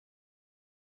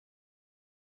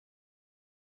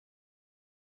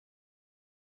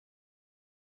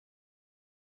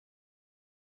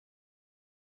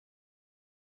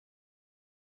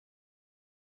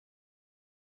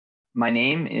My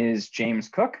name is James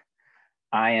Cook.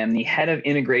 I am the head of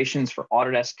integrations for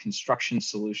Autodesk Construction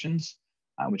Solutions,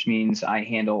 which means I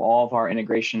handle all of our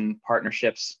integration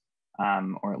partnerships,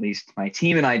 or at least my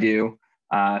team and I do,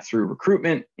 through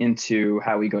recruitment into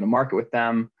how we go to market with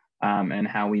them, and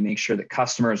how we make sure that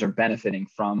customers are benefiting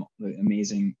from the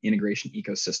amazing integration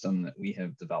ecosystem that we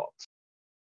have developed.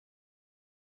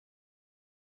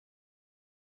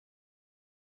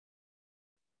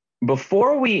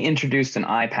 Before we introduced an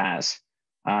iPaaS,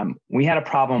 we had a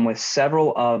problem with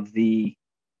several of the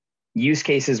use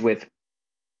cases with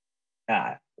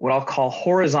what I'll call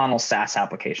horizontal SaaS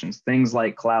applications, things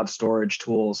like cloud storage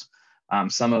tools,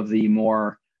 some of the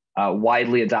more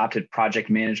widely adopted project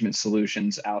management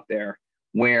solutions out there,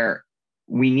 where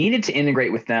we needed to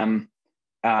integrate with them,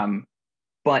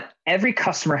 but every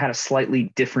customer had a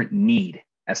slightly different need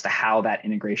as to how that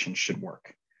integration should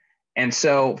work. And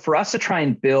so for us to try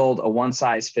and build a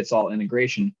one-size-fits-all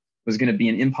integration was going to be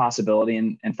an impossibility.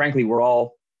 And frankly, we're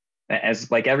all, as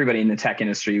like everybody in the tech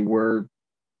industry, we're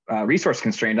resource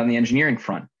constrained on the engineering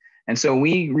front. And so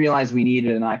we realized we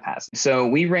needed an iPaaS. So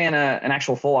we ran an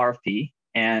actual full RFP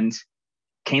and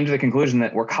came to the conclusion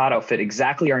that Workato fit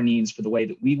exactly our needs for the way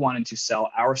that we wanted to sell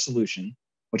our solution,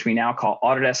 which we now call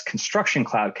Autodesk Construction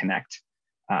Cloud Connect,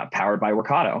 powered by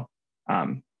Workato.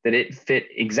 That it fit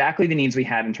exactly the needs we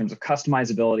had in terms of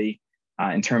customizability,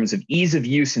 in terms of ease of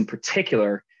use in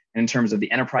particular, and in terms of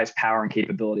the enterprise power and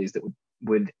capabilities that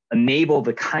would enable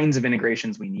the kinds of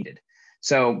integrations we needed.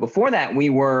 So before that,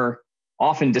 we were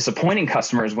often disappointing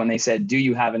customers when they said, do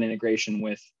you have an integration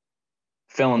with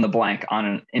fill in the blank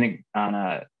on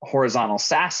a horizontal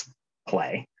SaaS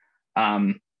play?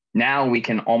 Now we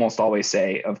can almost always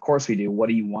say, of course we do. What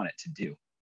do you want it to do?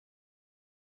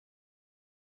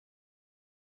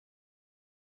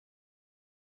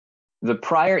 The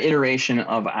prior iteration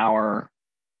of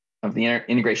the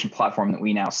integration platform that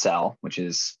we now sell, which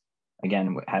is,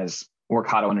 again, has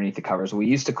Workato underneath the covers, we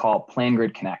used to call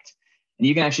PlanGrid Connect. And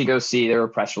you can actually go see, there were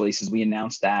press releases. We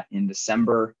announced that in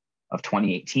December of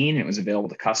 2018. It was available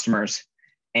to customers.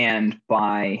 And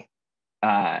by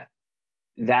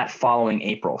that following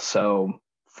April, so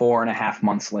 4.5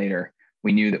 months later,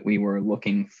 we knew that we were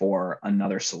looking for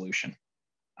another solution.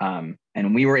 And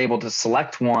we were able to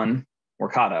select one,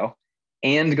 Workato,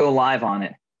 and go live on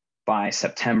it by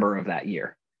September of that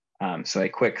year. So a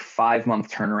quick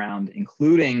 5-month turnaround,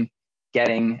 including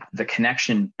getting the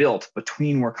connection built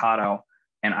between Workato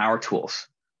and our tools,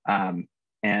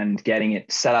 and getting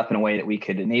it set up in a way that we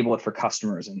could enable it for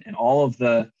customers, and all of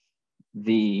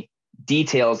the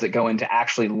details that go into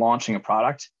actually launching a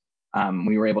product.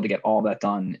 We were able to get all that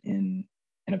done in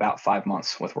about 5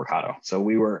 months with Workato. So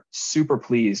we were super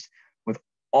pleased with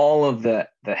all of the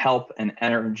help and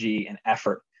energy and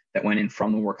effort that went in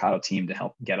from the Workato team to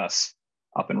help get us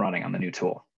up and running on the new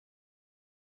tool.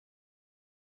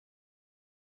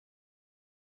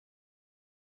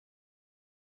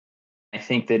 I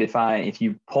think that if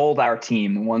you polled our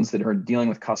team, the ones that are dealing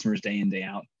with customers day in, day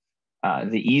out,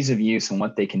 the ease of use and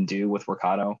what they can do with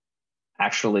Workato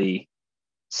actually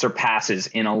surpasses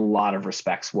in a lot of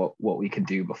respects what we could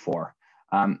do before.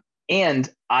 And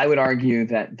I would argue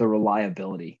that the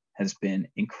reliability has been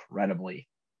incredibly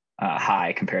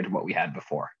high compared to what we had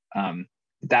before.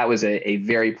 That was a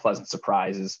very pleasant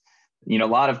surprise. A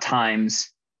lot of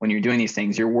times when you're doing these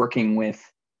things, you're working with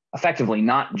effectively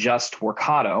not just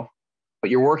Workato, but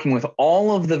you're working with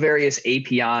all of the various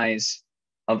APIs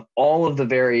of all of the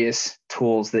various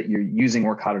tools that you're using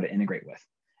Workato to integrate with.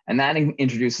 And that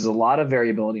introduces a lot of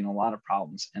variability and a lot of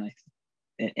problems.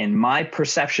 And my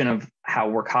perception of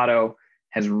how Workato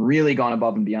has really gone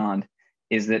above and beyond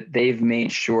is that they've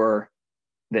made sure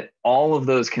that all of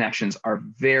those connections are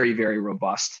very, very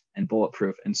robust and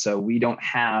bulletproof. And so we don't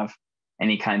have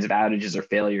any kinds of outages or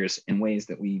failures in ways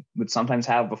that we would sometimes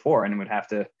have before, and would have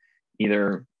to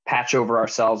either patch over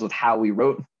ourselves with how we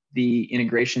wrote the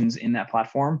integrations in that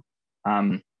platform.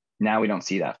 Now we don't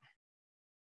see that.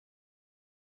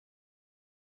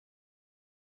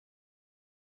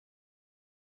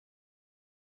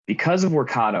 Because of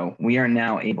Workato, we are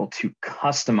now able to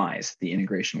customize the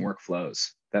integration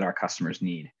workflows that our customers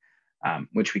need,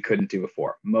 which we couldn't do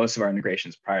before. Most of our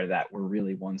integrations prior to that were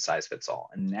really one size fits all.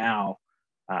 And now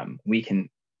we can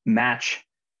match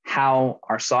how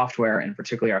our software, and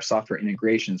particularly our software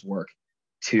integrations, work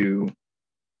to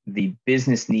the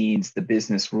business needs, the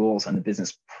business rules, and the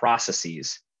business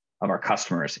processes of our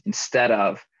customers, instead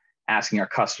of asking our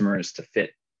customers to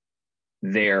fit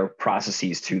their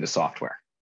processes to the software.